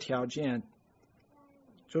3个条件，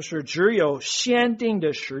就是只有限定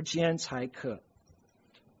的时间才可。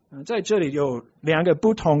在这里有2个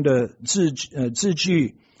不同的字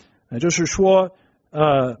句，就是说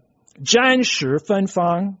暂时分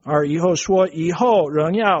房，而以后说以后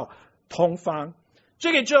仍要同房。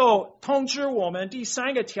这个就通知我们第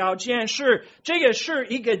3个条件是，这个是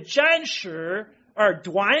一个暂时而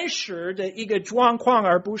短时的一个状况，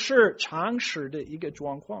而不是长时的一个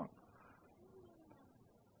状况。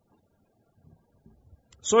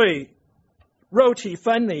所以肉体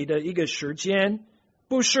分离的一个时间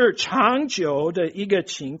不是长久的一个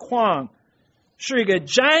情况，是一个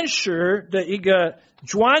暂时的一个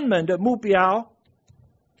专门的目标，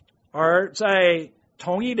而在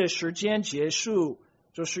同一的时间结束，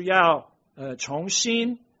就是要重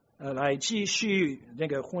新来继续那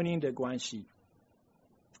个婚姻的关系。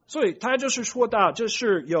所以他就是说到，就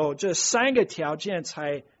是有这3个条件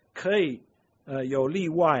才可以有例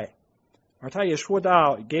外。而他也说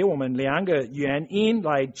到给我们2个原因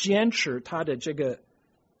来坚持他的这个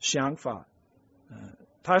想法。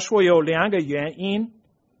他说有2个原因，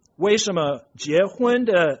为什么结婚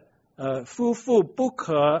的夫妇不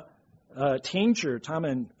可停止他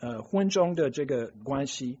们婚中的这个关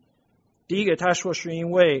系。第一个他说是因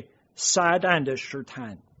为撒旦的试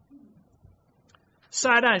探。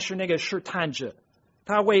撒旦是那个试探者，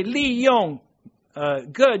他会利用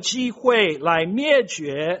各机会来灭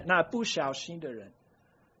绝那不小心的人。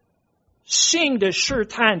性的试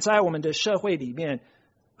探在我们的社会里面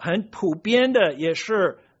很普遍的，也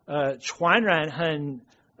是传染很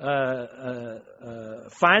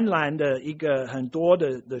泛滥的一个很多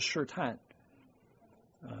的试探。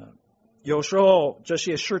有时候这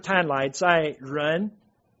些试探来在人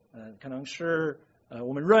可能是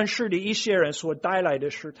我们认识的一些人所带来的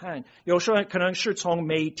试探，有时候可能是从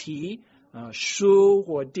媒体书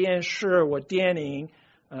或电视或电影，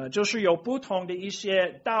就是有不同的一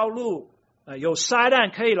些道路，有撒旦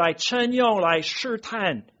可以来趁用来试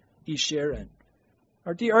探一些人。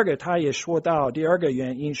而第二个他也说到，第2个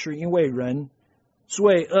原因是因为人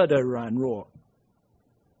罪恶的软弱。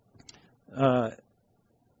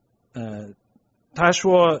他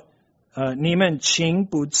说你们情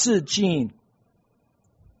不自禁。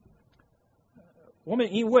我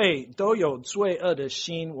们因为都有罪恶的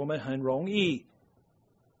心，我们很容易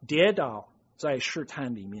跌倒在试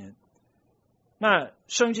探里面。那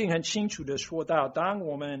圣经很清楚的说到，当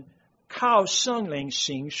我们靠圣灵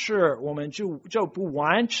行事，我们就不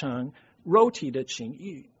完成肉体的情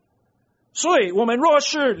欲。所以我们若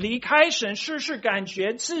是离开神，是感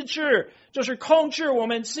觉自制，就是控制我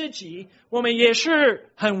们自己，我们也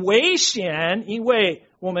是很危险，因为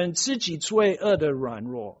我们自己罪恶的软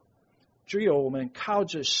弱。只有我们靠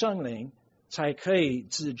着圣灵才可以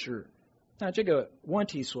自制。那这个问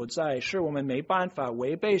题所在是我们没办法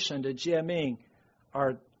违背神的诫命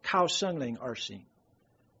而靠圣灵而行。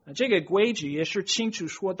这个规矩也是清楚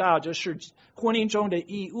说到，这是婚姻中的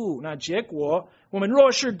义务。那结果，我们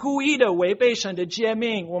若是故意的违背神的诫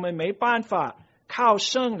命，我们没办法靠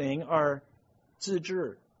圣灵而自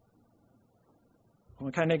治。我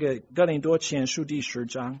们看那个哥林多前书第10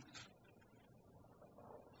章，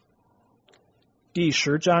第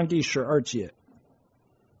10章第12节。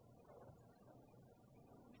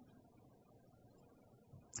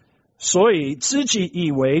所以自己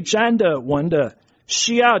以为站得稳的，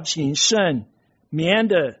需要谨慎，免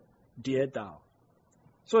得跌倒。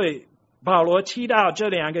所以保罗提到这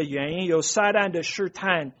2个原因，有撒旦的试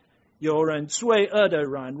探，有人罪恶的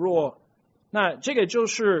软弱。那这个就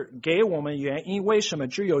是给我们原因，为什么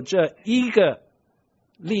只有这一个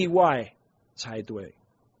例外才对。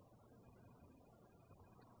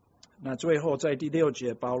那最后在第6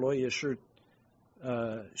节，保罗也是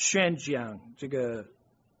宣讲这个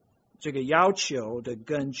要求的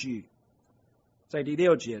根据。在第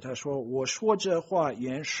6节他说，我说这话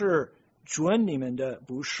原是准你们的，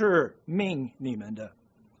不是命你们的。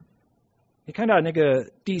你看到那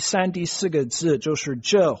个第3、第4个字，就是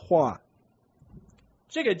这话。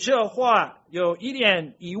这话有一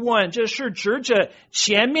点疑问，这是指着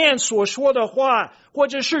前面所说的话，或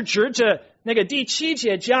者是指着那个第7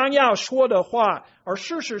节将要说的话。而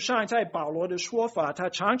事实上在保罗的说法，他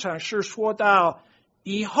常常是说到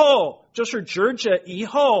以后，就是指着以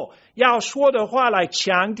后要说的话来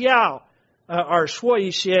强调而说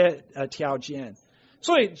一些条件。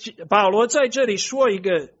所以保罗在这里说一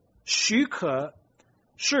个许可，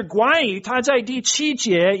是关于他在第7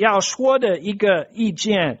节要说的一个意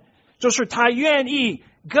见，就是他愿意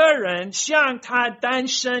个人像他单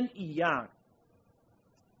身一样。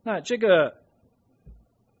那这个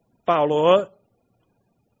保罗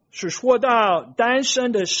是说到单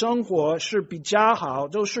身的生活是比较好，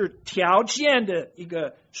都是条件的一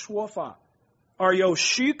个说法，而有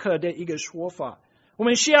许可的一个说法。我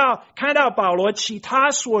们需要看到保罗其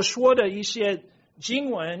他所说的一些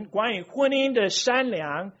经文关于婚姻的善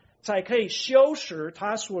良，才可以修饰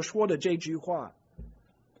他所说的这句话。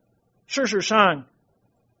事实上，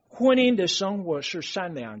婚姻的生活是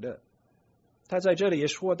善良的。他在这里也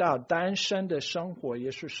说到，单身的生活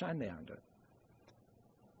也是善良的。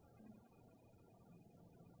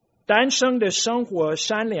单身的生活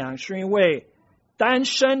善良，是因为单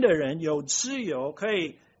身的人有自由，可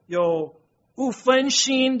以有不分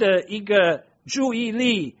心的一个注意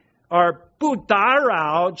力，而不打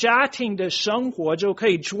扰家庭的生活，就可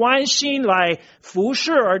以专心来服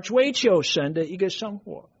侍而追求神的一个生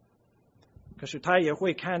活。可是他也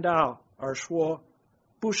会看到而说，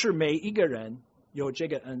不是每一个人有这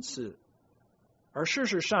个恩赐，而事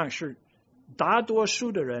实上是大多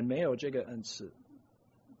数的人没有这个恩赐。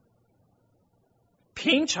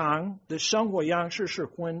平常的生活样式是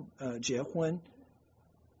结婚，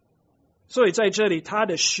所以在这里他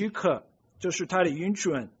的许可就是他的允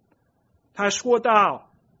准。他说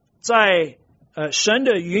到在神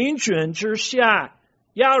的允准之下，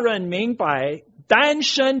要人明白单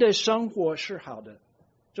身的生活是好的，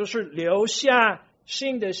就是留下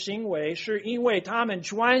性的行为是因为他们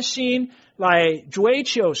专心来追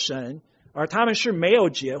求神，而他们是没有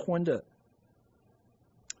结婚的。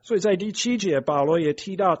所以在第7节，保罗也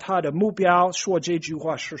提到他的目标，说这句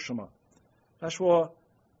话是什么？他说，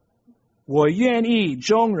我愿意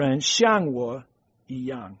众人像我一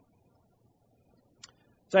样。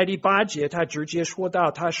在第8节，他直接说到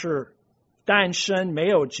他是单身没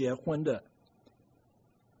有结婚的。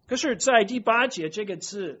可是在第8节这个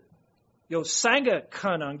字有3个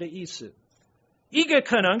可能的意思。一个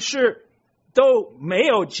可能是都没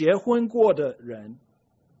有结婚过的人，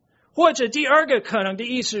或者第2个可能的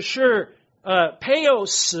意思是配偶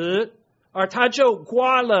死，而他就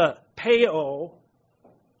挂了配偶，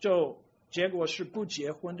就结果是不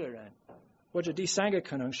结婚的人。或者第3个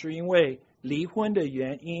可能是因为离婚的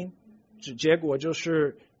原因，结果就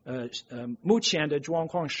是目前的状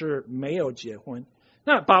况是没有结婚。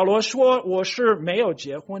那保罗说我是没有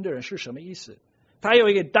结婚的人是什么意思？他有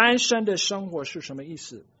一个单身的生活是什么意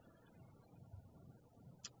思？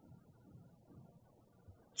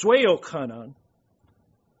最有可能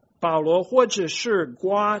保罗或者是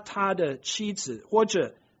挂他的妻子，或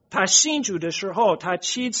者他信主的时候他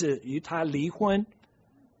妻子与他离婚，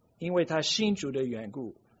因为他信主的缘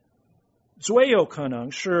故。最有可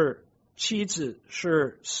能是妻子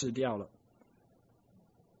是死掉了。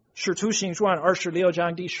使徒行传26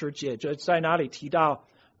章第10节，这在哪里提到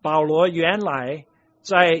保罗原来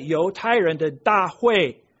在犹太人的大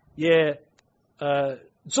会也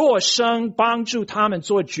做声帮助他们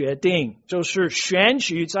做决定，就是选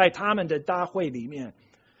举在他们的大会里面。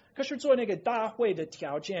可是做那个大会的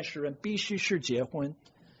条件是人必须是结婚。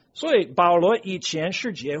所以保罗以前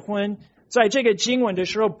是结婚，在这个经文的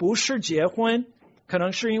时候不是结婚，可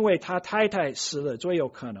能是因为他太太死了，最有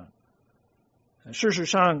可能。事实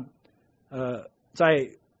上，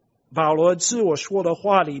在保罗自我说的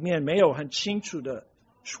话里面没有很清楚的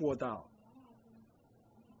说到。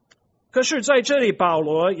可是在这里保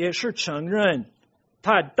罗也是承认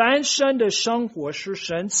他单身的生活是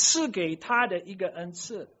神赐给他的一个恩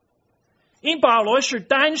赐。因保罗是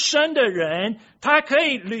单身的人，他可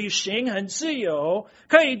以旅行很自由，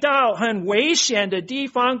可以到很危险的地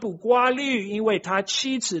方不挂虑，因为他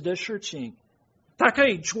妻子的事情。他可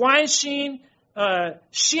以专心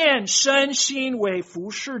献身心为服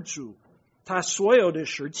侍主，他所有的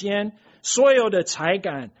时间，所有的才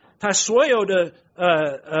干，他所有的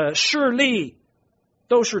势力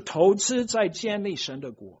都是投资在建立神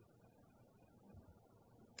的国。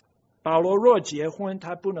保罗若结婚，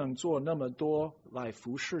他不能做那么多来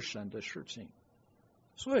服侍神的事情，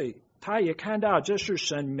所以他也看到这是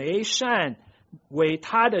神美善为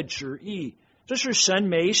他的旨意，这是神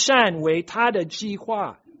美善为他的计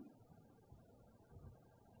划。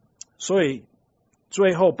所以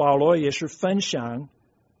最后保罗也是分享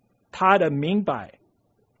他的明白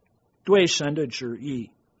对神的旨意。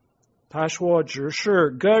他说只是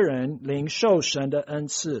个人领受神的恩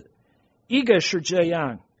赐，一个是这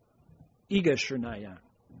样，一个是那样。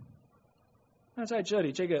那在这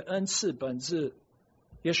里这个恩赐本字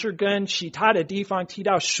也是跟其他的地方提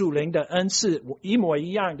到属灵的恩赐一模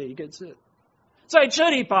一样的一个字。在这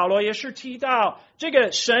里保罗也是提到这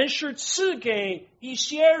个神是赐给一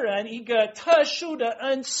些人一个特殊的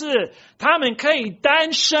恩赐，他们可以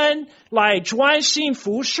单身来专心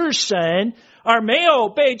服侍神，而没有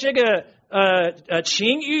被这个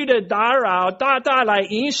情欲的打扰大大来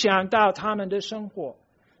影响到他们的生活。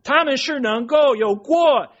他们是能够有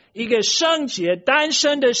过一个圣洁单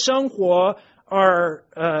身的生活，而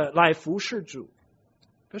来服侍主。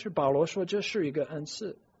可是保罗说这是一个恩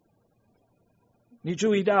赐。你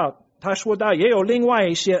注意到他说到也有另外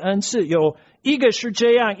一些恩赐，有一个是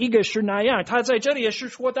这样，一个是那样。他在这里也是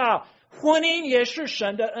说到婚姻也是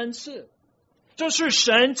神的恩赐，就是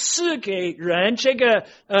神赐给人这个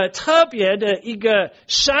特别的一个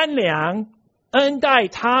善良恩待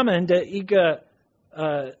他们的一个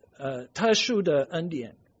特殊的恩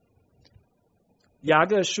典。雅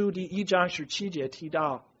各书第1章17节提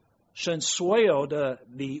到，神所有的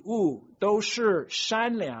礼物都是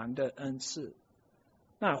善良的恩赐。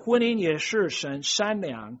那婚姻也是神善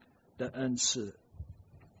良的恩赐。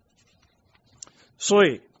所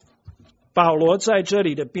以保罗在这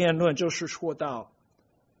里的辩论就是说到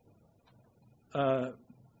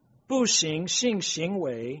不行性行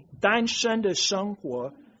为，单身的生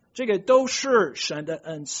活，这个都是神的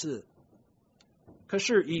恩赐。可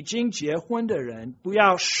是已经结婚的人不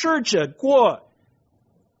要试着过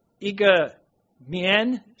一个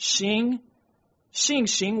免性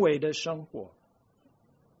行为的生活，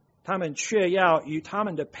他们却要与他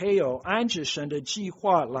们的配偶按着神的计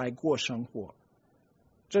划来过生活。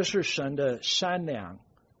这是神的善良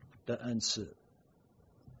的恩赐。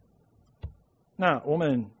那我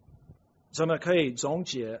们怎么可以总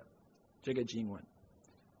结这个经文？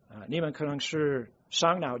你们可能是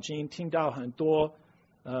伤脑筋，听到很多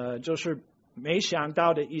就是没想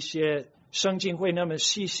到的一些圣经会那么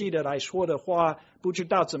细细的来说的话，不知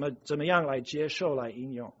道怎么样来接受来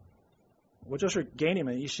应用。我就是给你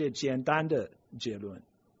们一些简单的结论。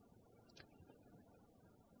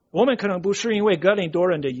我们可能不是因为哥林多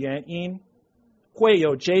人的原因会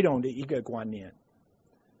有这种的一个观念，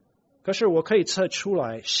可是我可以测出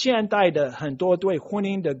来，现代的很多对婚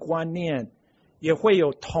姻的观念也会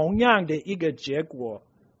有同样的一个结果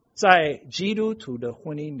在基督徒的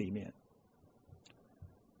婚姻里面。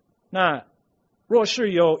那若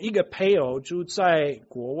是有一个配偶住在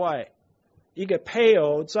国外，一个配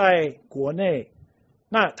偶在国内，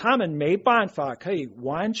那他们没办法可以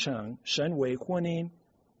完成神为婚姻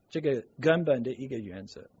这个根本的一个原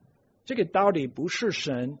则。这个到底不是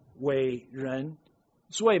神为人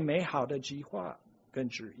最美好的计划跟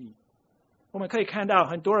旨意。我们可以看到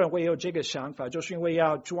很多人会有这个想法，就是因为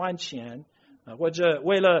要赚钱，或者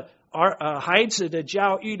为了孩子的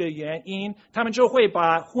教育的原因，他们就会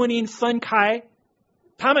把婚姻分开。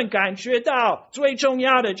他们感觉到最重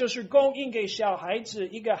要的就是供应给小孩子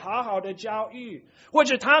一个好好的教育，或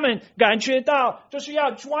者他们感觉到就是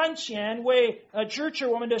要赚钱为支持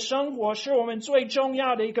我们的生活是我们最重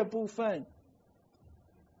要的一个部分。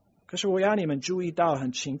可是我要你们注意到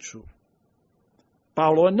很清楚，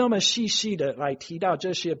保罗那么细细的来提到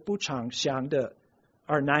这些不常想的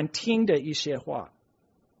而难听的一些话，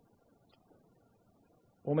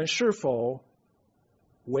我们是否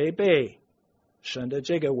违背神的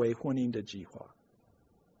这个为婚姻的计划。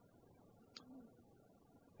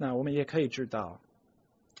那我们也可以知道，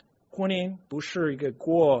婚姻不是一个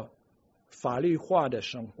过法律化的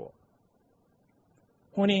生活，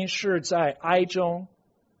婚姻是在爱中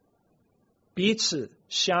彼此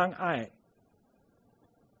相爱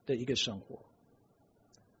的一个生活。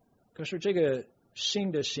可是这个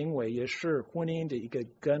性的行为也是婚姻的一个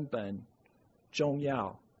根本重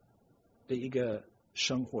要的一个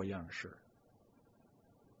生活样式。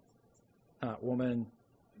我们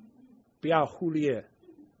不要忽略，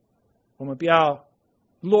我们不要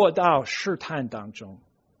落到试探当中，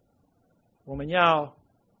我们要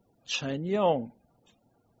承用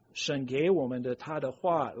神给我们的他的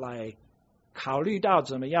话来考虑到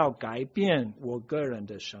怎么样改变我个人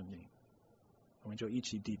的生命。我们就一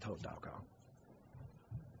起低头祷告。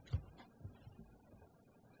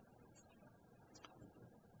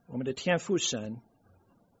我们的天父神，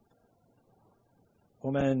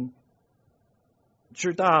我们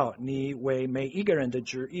知道你为每一个人的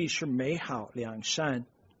旨意是美好良善。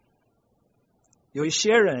有一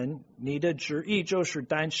些人，你的旨意就是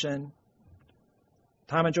单身，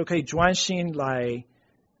他们就可以专心来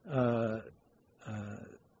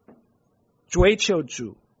追求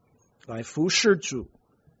主，来服侍主，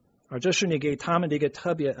而这是你给他们的一个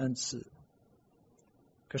特别恩赐。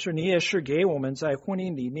可是你也是给我们在婚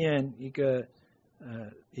姻里面一个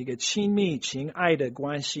亲密情爱的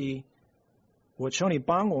关系。我求你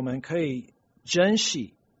帮我们可以珍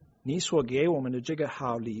惜你所给我们的这个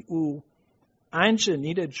好礼物，按着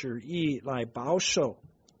你的旨意来保守，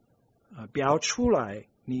表出来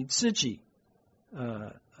你自己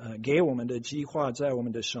给我们的计划在我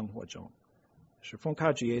们的生活中。是奉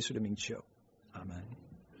靠主耶稣的名求，阿们。